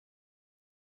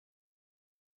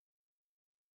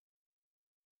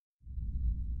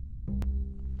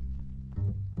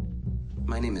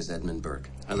My name is Edmond Burke.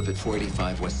 I live at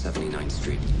 485 West 79th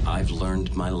Street. I've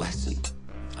learned my lesson.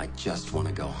 I just want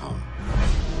to go home.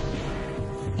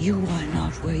 You are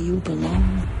not where you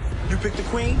belong. You pick the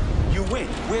queen, you win.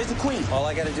 Where's the queen? All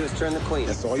I gotta do is turn the queen.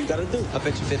 That's all you gotta do. I'll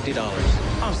bet you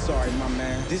 $50. I'm sorry, my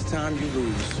man. This time you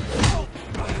lose.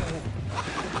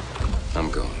 I'm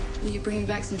going. Will you bring me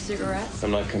back some cigarettes?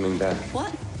 I'm not coming back.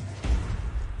 What?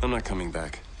 I'm not coming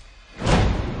back.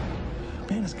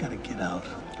 A man has got to get out.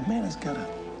 A man has got to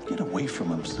get away from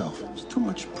himself. There's too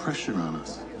much pressure on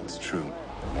us. It's true.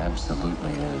 It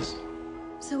absolutely is.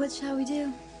 So what shall we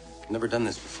do? I've never done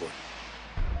this before.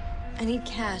 I need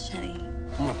cash, honey.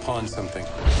 I'm gonna pawn something.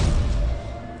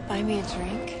 Buy me a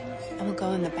drink, and we'll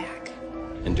go in the back.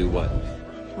 And do what?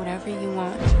 Whatever you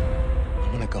want. I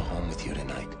wanna go home with you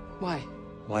tonight. Why?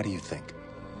 Why do you think?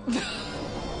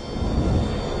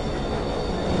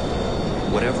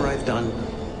 Whatever I've done,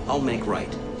 I'll make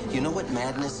right. You know what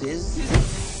madness is?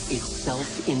 It's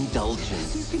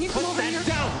self-indulgence. Can you come over here?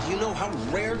 Down! Do you know how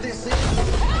rare this is?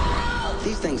 Help!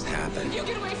 These things happen. You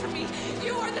get away from me!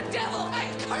 You are the devil! I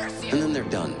curse you! And then they're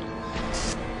done.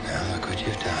 Now look what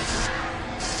you've done.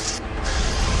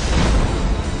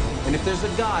 And if there's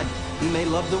a God, he may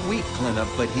love the weak, Clint,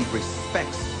 but he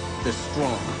respects the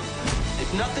strong.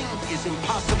 If nothing is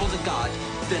impossible to God,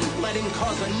 then let him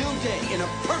cause a new day in a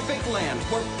perfect land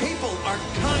where people are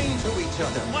kind to each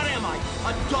other. What am I,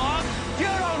 a dog? You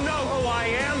don't know who I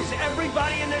am. Is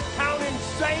everybody in this town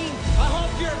insane? I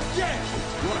hope you're dead.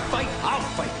 You want to fight? I'll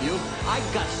fight you.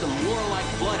 I've got some warlike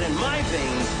blood in my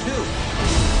veins, too.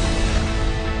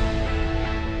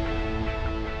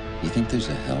 You think there's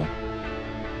a hell?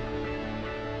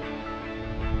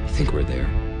 You think we're there?